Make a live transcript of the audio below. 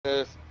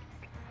I'll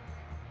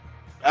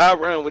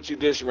run with you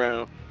this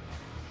round.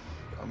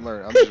 I'm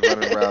learning. I'm just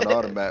running around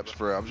all the maps,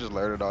 bro. I'm just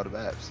learning all the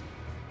maps.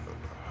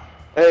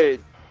 Hey,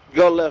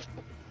 go left.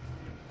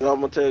 I'm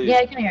gonna tell you. Yeah,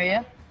 I can hear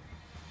you.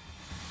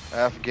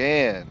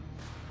 Afghan.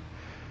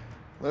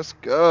 Let's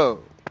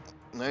go.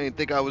 I didn't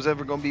think I was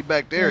ever gonna be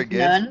back there again.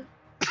 None.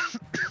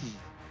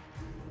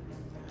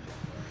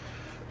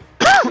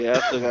 Yeah,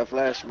 I still got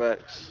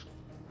flashbacks.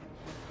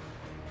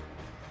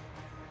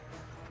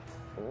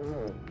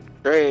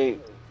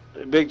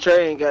 Big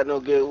Trey ain't got no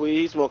good weed.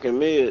 He smoking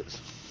mids.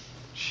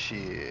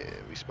 Shit,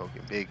 we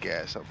smoking big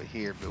gas over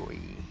here, boy.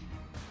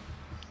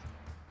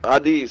 I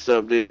need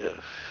something.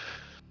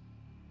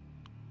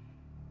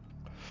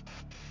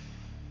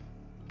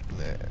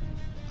 Man,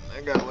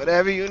 I got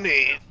whatever you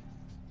need.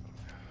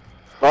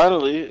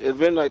 Finally, it's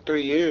been like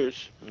 3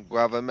 years.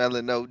 Guava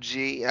melon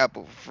OG,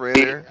 apple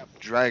fritter,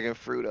 dragon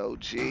fruit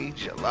OG,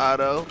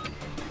 gelato.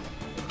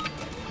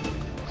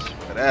 It's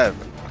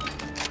whatever.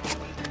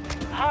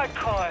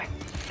 Hardcore.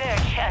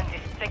 Search and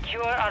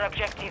secure our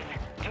objectives.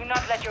 Do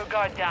not let your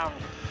guard down.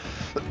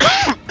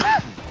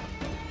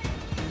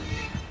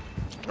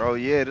 Oh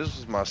yeah, this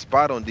was my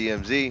spot on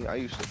DMZ. I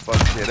used to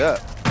fuck shit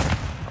up.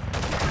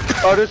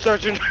 Oh, this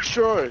search and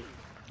destroy.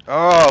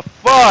 Oh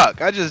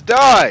fuck! I just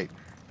died.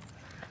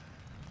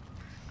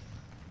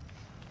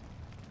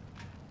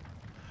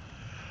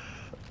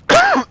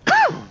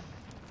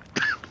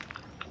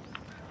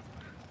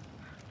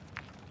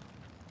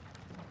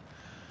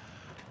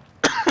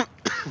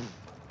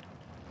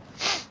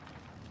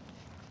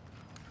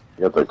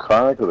 You got the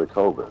chronic or the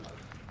COVID?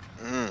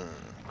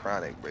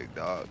 Chronic, big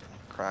dog.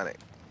 Chronic.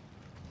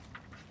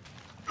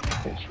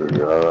 Make sure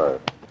you're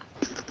alright.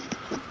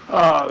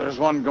 Oh, there's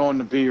one going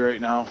to B right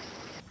now.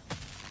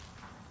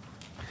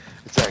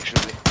 It's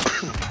actually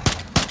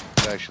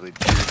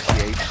pure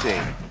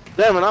THC.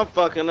 Damn it, I'm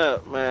fucking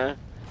up, man.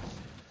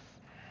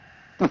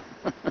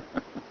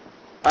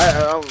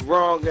 I'm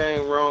wrong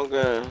game, wrong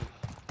gun.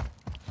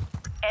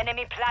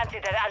 Enemy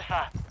planted at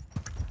Alpha.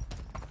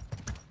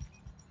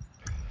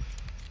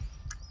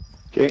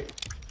 Okay.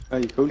 How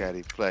you cool? Look at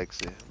him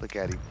flexing. Look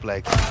at him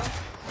flexing.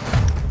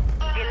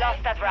 We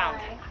lost that round.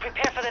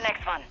 Prepare for the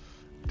next one.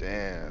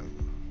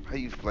 Damn. How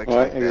you flex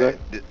Right,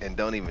 like that and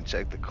don't even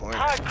check the corner?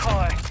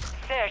 Hardcore.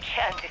 Search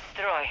and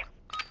destroy.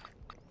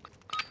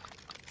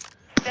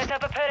 Set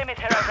up a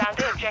perimeter around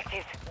the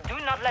objectives. Do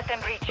not let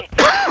them reach it.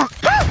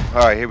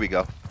 Alright, here we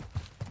go.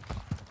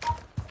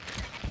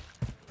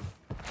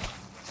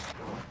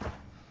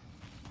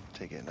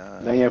 Take it now.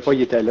 La dernière fois,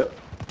 il était là.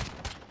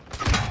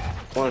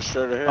 One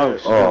straight ahead. Oh,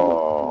 shit.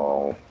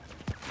 Oh.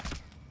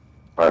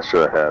 I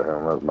should have had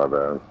him. That's my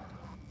bad.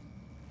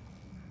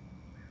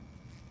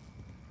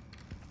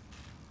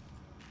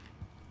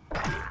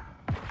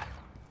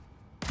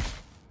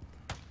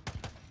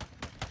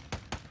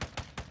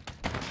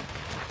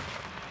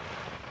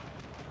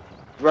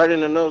 Right in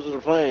the nose of the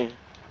plane.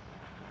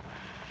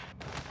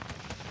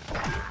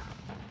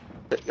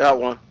 Got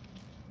one.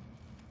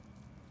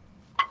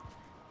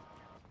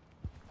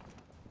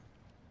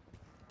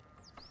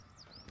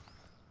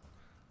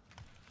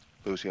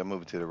 Lucy, I'm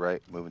moving to the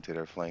right, moving to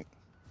their flank.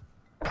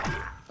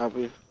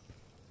 Copy.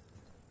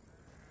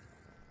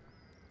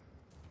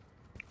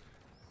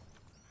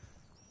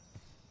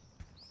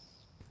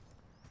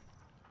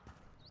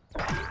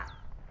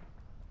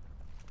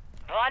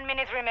 One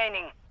minute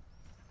remaining.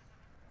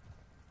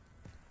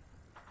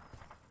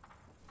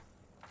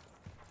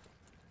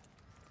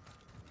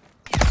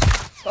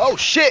 Oh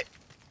shit!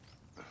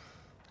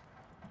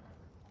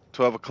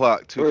 12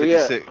 o'clock,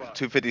 256,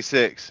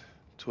 256.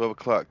 12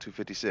 o'clock,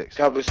 256.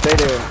 Copy, stay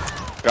there.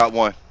 Got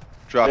one.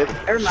 Dropped it.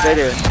 Stay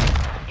there.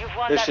 You've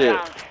won Good that shit.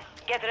 round.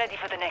 Get ready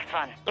for the next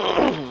one.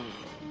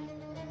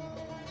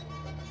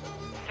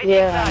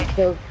 Yeah, I'm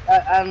so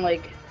I'm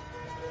like.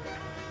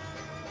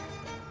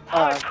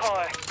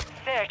 Hardcore.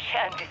 Search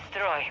and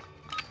destroy.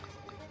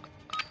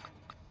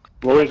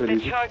 Where is Place it, the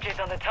Easy? charges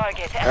on the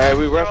target. and Alright,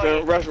 we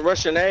destroy it.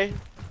 rushing A.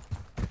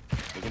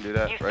 We can do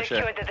that. You Rush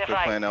secured it. the We're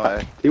device. playing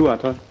LA. You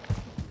want, Antoine?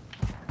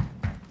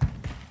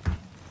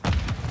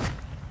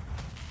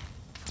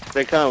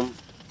 They come.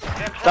 They're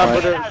Top of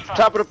planted the at Alpha.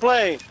 top of the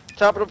plane.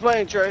 Top of the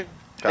plane, Trey.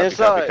 Copy,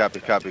 Inside. copy.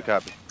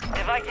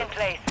 Device in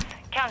place.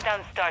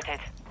 Countdown started.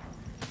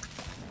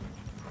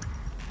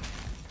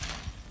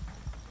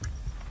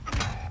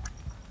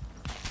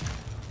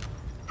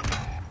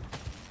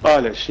 Oh,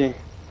 le chien.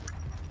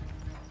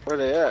 Where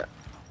they at?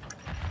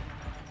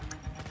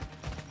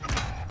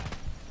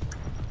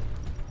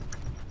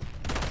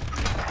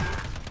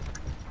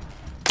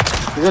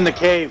 He's in the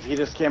cave. He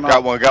just came out.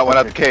 Got one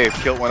out the cave.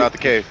 Killed one out the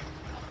cave.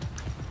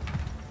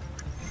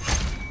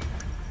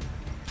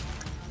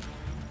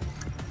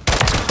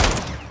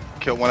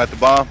 Killed one at the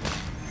bomb.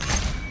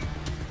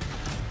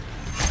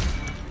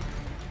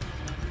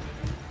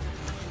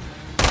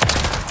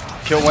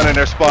 Killed one in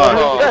their spawn.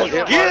 Oh,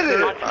 get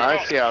it!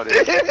 I see how it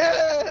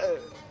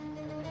is.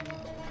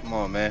 Come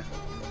on, man.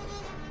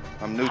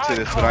 I'm new to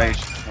this, but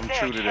I'm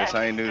true to this.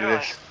 I ain't new to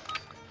this.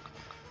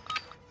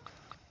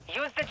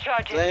 Use the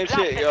charges. Same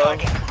Blast shit, the yo.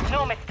 target.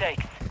 No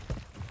mistakes.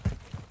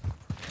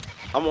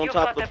 I'm on You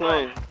top of got the the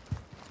plane.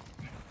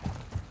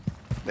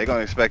 They gonna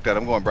expect that.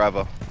 I'm going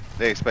Bravo.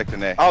 They expecting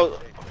that. Oh,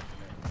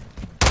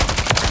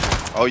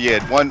 Oh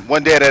yeah,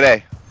 one dead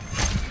today.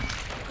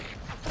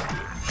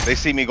 They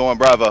see me going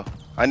Bravo.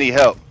 I need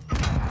help.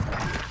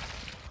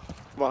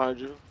 behind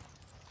you.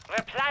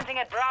 We're planting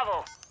at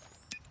Bravo.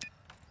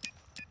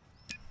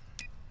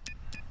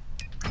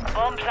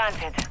 Bomb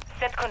planted.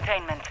 Set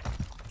containment.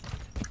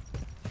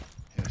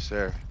 Yes,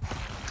 sir.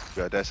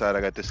 You got that side,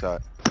 I got this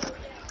side.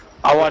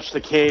 I watched the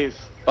cave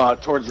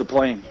towards the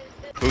plane.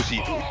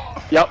 Lucy,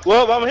 Yep.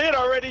 Well, I'm hit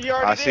already. You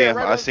already I see him.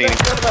 Right I on seen him.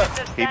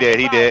 the He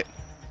did.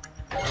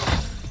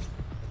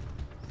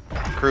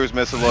 Cruise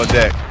missile on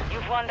deck.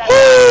 You've won that.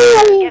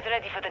 Get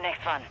ready for the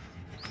next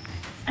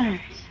one.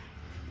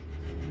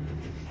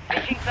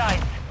 Switching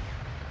sides.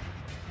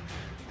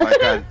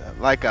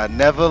 Like I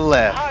never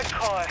left.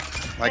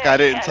 Hardcore. Like I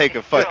didn't take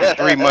a fucking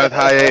 3-month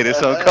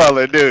hiatus on Call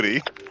of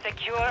Duty.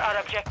 Secure our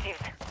objectives.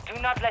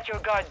 Do not let your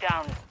guard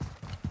down.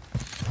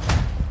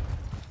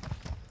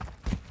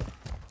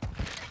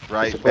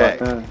 Right back.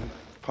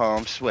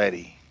 Palm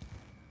sweaty.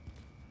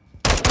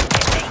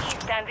 SAE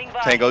standing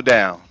by. Tango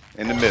down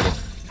in the middle.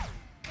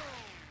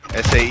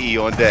 SAE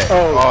on deck.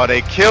 Oh,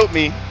 they killed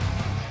me.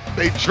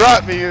 They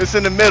dropped me. It's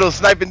in the middle,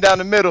 sniping down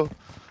the middle.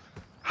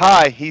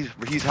 High. He's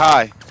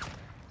high,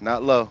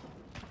 not low.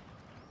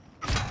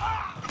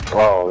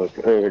 Oh,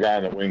 there's a guy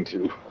in the wing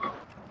too.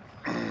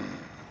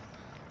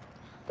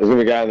 There's gonna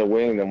be a guy in the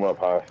wing, then we're up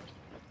high.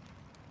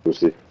 We'll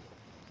see.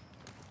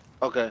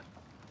 Okay.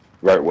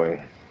 Right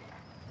wing.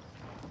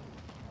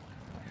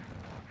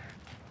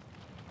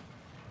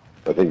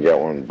 I think you got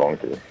one in the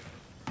bunker.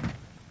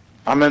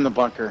 I'm in the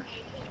bunker.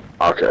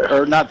 Okay.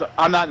 Or not the,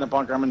 I'm not in the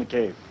bunker, I'm in the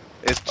cave.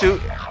 It's two.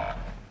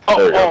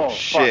 There you go. Oh,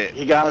 Shit. Fuck.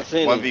 He got I us.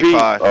 seen it.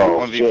 1v5.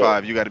 Oh,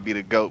 1v5. You got to be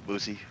the GOAT,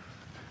 Boosie.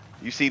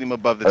 You see him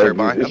above the Hey,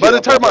 turbine. you Above the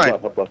see- turbine.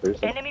 up, you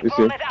see? Enemy You see?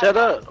 bomb is Shut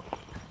out. up.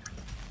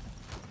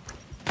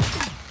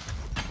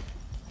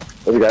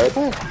 There's a guy right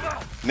there.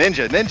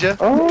 Ninja.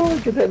 Oh,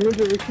 get that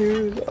ninja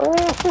recuse.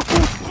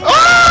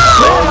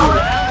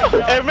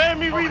 It made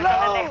me Focus on the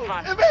reload. next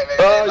one.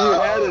 Oh, you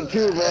had it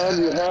too, man.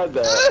 You had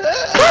that.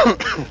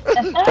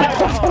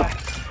 Hardcore.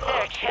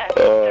 Their chance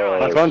Oh,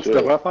 destroyed.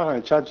 shit. Rafa,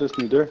 un chat just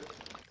leader.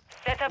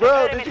 Set up a Bro,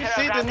 did perimeter you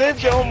see the around ninja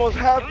objective. almost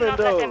Do happened, not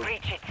let them though?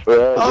 reach it.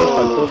 Yeah,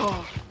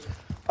 Oh,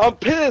 I'm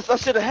pissed. I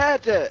should have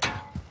had that.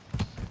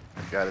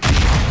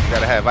 You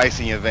gotta have ice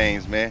in your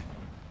veins, man.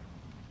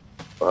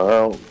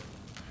 Well,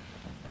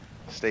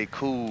 Stay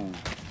cool.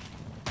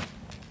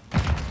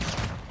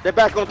 They're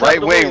back on top Right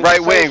of the wing,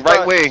 right wing,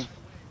 right wing.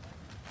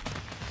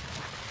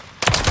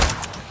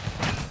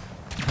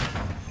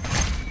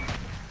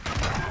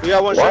 We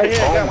got one shot Right. here.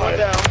 Oh Got my. one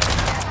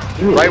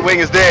down. Right wing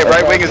is dead.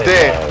 Right wing is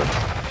dead.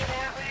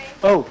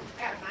 Oh,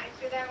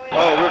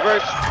 Oh,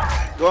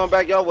 reverse. Going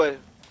back your way.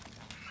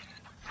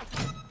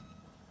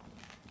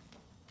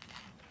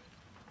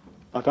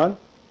 Akan?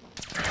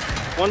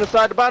 One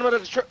inside the bottom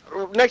of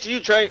the next to you,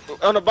 Trey.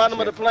 On the bottom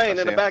of the plane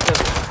in the back of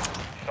it.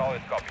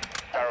 Solid copy.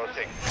 Sparrow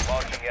 6,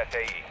 launching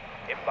SAE.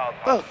 Inbound.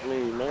 Fuck me,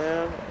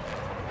 man.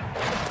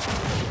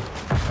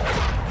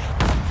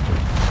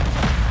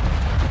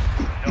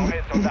 No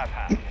hits on that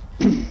pass.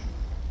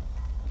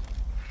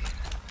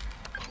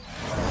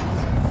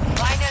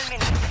 Final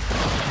minute.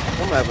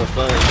 I'm having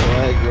fun, so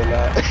I ain't gonna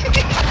lie.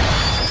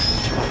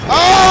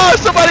 Oh,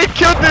 somebody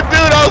killed the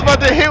dude I was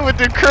about to hit with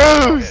the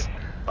cruise.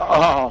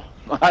 Oh,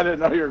 I didn't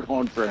know you were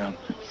going for him.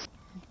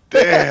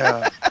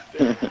 Damn.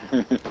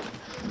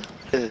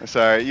 That's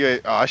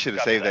alright. Oh, I should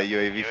have saved that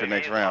UAV for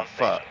next round.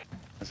 Fuck.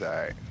 That's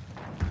alright.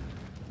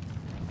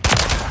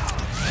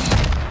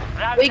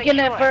 Round Weekend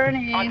at secure.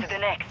 Bernie's. On to the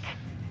next.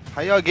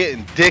 How y'all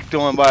getting dicked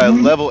on by a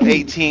level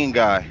 18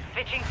 guy?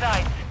 Switching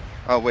sides.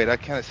 Oh wait, I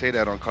can't say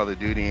that on Call of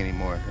Duty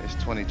anymore. It's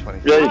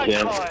 2020. yeah, you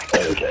can.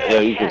 Yeah,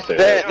 you can say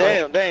that.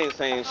 Damn, they ain't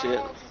saying shit.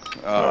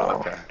 Oh,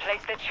 okay.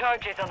 Place the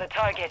charges on the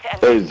target and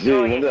Hey, Z,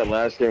 destroy remember it. that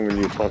last game when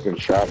you fucking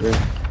shot me?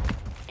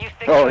 You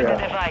secure yeah.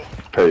 the device.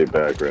 Pay you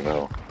back right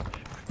now.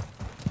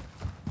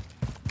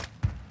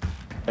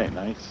 Hey,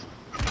 nice.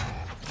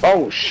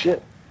 Oh,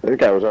 shit. That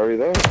guy was already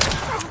there.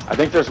 I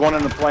think there's one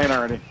in the plane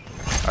already.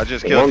 I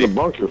just One killed in the him.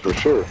 bunker for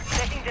sure.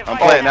 Setting device I'm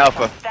playing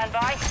alpha. Alpha. Stand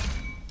by.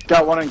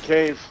 Got one in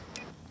cave.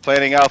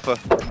 Planning Alpha.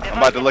 I'm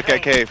about to look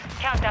at Device in Cave. place.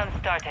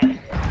 Countdown started.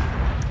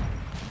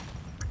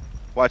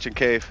 Watching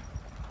Cave.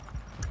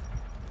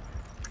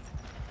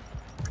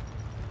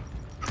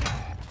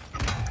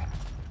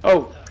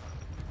 Oh,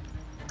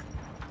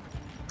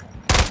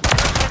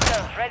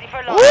 Pistol ready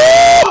for launch.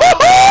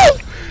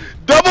 Woo!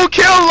 Double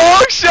kill,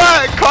 long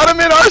shot. Caught him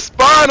in our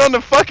spawn on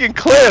the fucking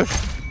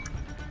cliff.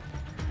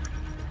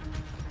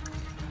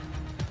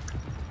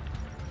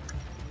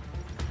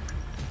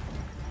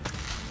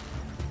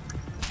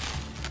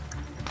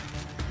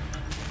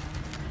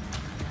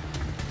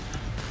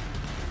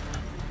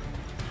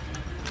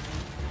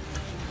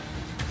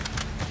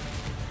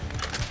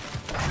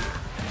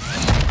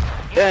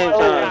 You Game won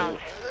the time. round.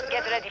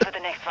 Get ready for the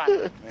next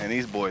one. Man,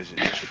 these boys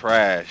is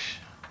trash.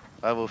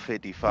 Level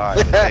 55.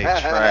 And they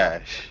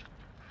trash.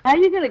 How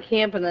you gonna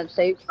camp in that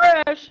state?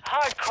 Fresh.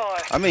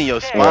 Hardcore. I'm in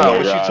your Stay spine. Oh,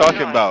 What you God.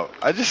 talking about?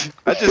 I just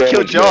Sandwich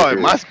killed y'all in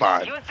makers. my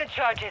spine. Use the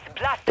charges.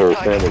 Blast the Or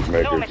target.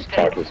 sandwich No makers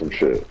talking mistake. some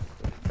shit.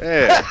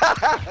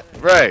 Yeah.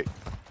 Right.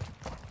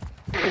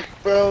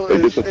 Bro,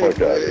 Hey, get the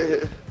fuck out of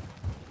here.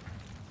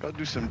 Go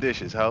do some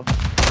dishes, ho.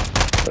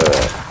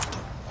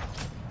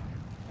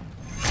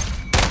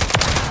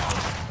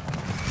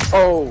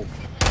 Oh,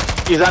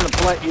 he's on the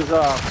plane. He's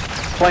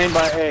playing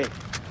by A.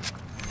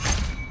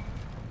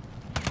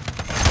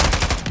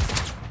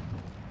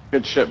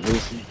 Good shit,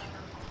 Lucy.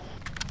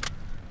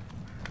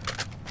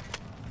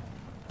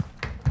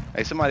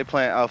 Hey, somebody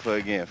playing Alpha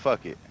again.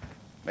 Fuck it.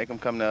 Make them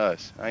come to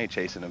us. I ain't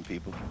chasing them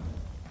people.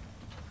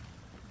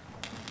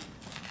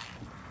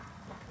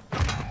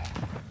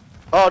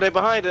 Oh, they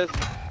behind us.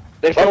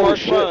 They from Oh, our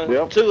shit, spawn.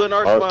 yep. 2 in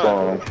our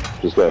spawn.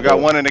 Just We got got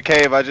one in the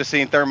cave. I just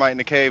seen Thermite in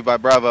the cave by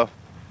Bravo.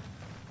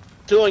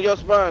 2 in your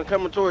spawn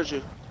coming towards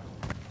you.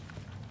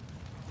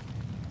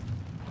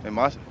 Am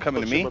I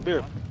coming to me?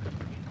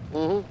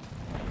 Mm-hmm.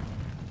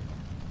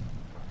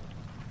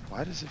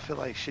 Why does it feel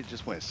like shit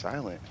just went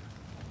silent?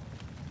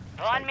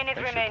 1 minute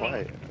Extra remaining.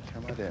 quiet.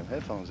 Turn my damn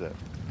headphones up.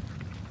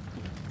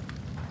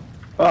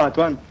 Ah,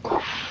 Antoine.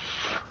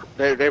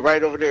 They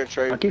right over there,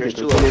 Trey. À qui There's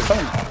t'es 2 au of them.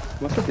 téléphone?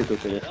 Comment ça t'es au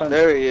téléphone?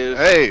 There he is.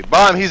 Hey,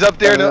 Bomb, he's up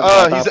there.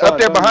 He's up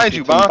there behind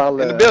you, Bomb.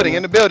 In the building.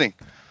 In the building.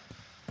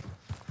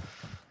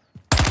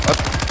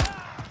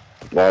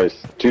 Nice.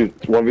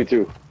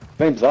 1v2.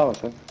 Bien bizarre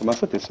ça. Comment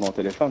ça t'es sur mon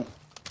téléphone?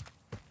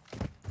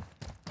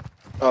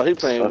 Oh, he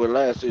playing with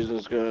last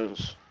season's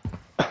guns.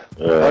 Oh,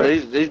 Yeah.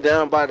 he's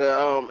down by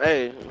the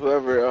hey,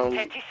 whoever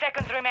 30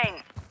 seconds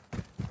remain.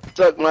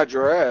 stuck my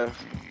giraffe.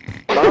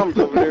 Bombs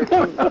over there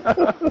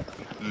too.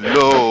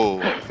 Low.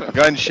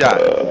 Gunshot.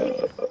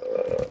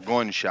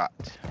 Gunshot.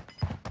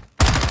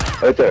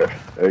 Right there.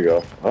 There you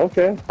go.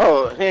 Okay.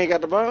 Oh, he ain't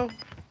got the bomb?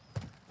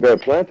 Better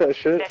plant that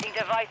shit. Setting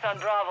device on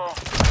Bravo.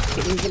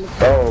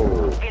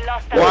 Oh. We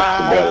lost that.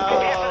 Wow.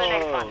 Prepare for the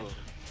next one.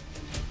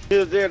 He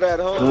was there that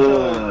whole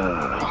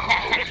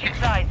time. Switching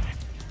sides.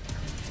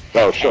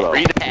 Oh, shut up.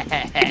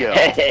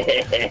 Hardcore.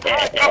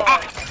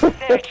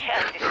 Search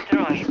and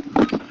destroy.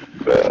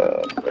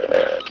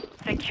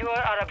 Secure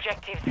our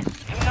objectives. Do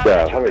not Yeah,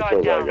 let how your many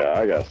kills guard I down. got?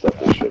 I gotta step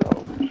this shit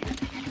home.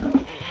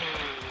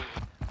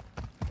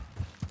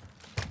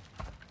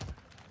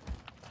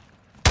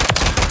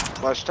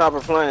 Watch top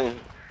of plane.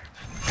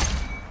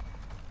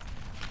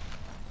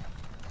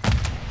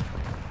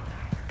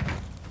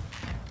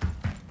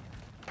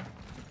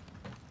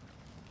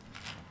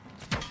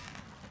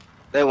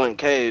 They went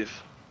cave.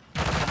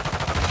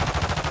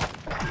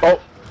 Oh,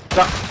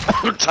 top,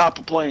 top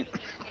of plane.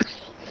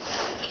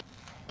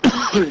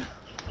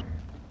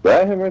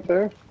 That him right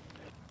there?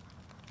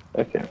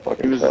 I can't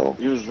fucking tell.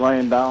 He was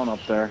laying down up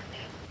there.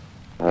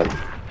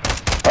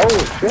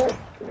 Oh shit!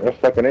 I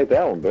fucking ate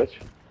that one, bitch.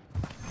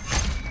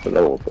 But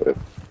that won't play.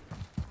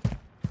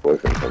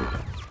 Boyfriend comes.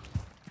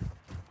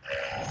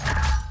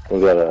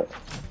 What's that at?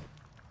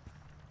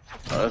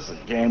 Oh, this is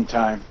game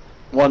time.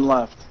 1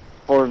 left.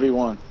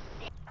 4v1.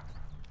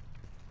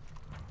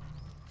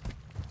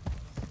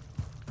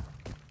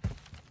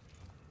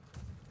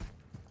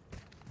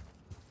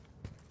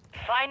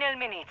 Final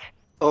minute.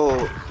 Oh,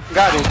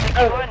 got him.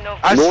 Secure no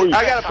I Noise.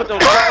 gotta put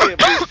those riot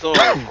boots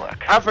on.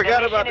 work. I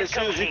forgot The about the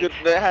mission is shoes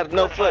complete. that had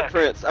no Good work.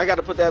 footprints. I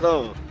gotta put that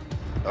on.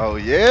 Oh,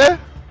 yeah?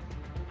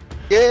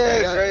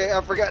 Yeah, Trey,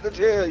 I forgot to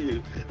tell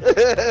you.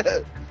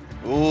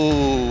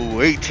 Ooh,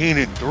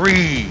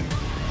 18-3.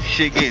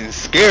 Shit getting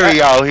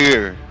scary out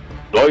here.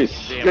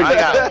 Nice. Damn, I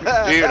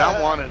got, dude,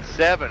 I'm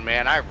 1-7,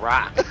 man. I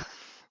rock.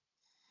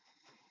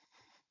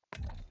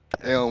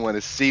 They don't want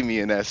to see me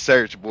in that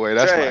search, boy.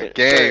 That's Trey, my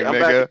game, Trey, I'm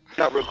nigga.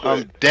 back real quick.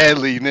 I'm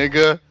deadly,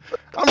 nigga.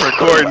 I'm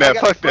recording that. I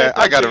gotta Fuck that. explain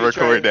I gotta something to you,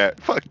 record Trey. that.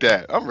 Fuck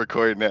that. I'm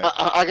recording that.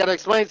 I gotta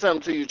explain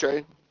something to you,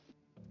 Trey.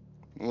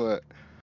 What?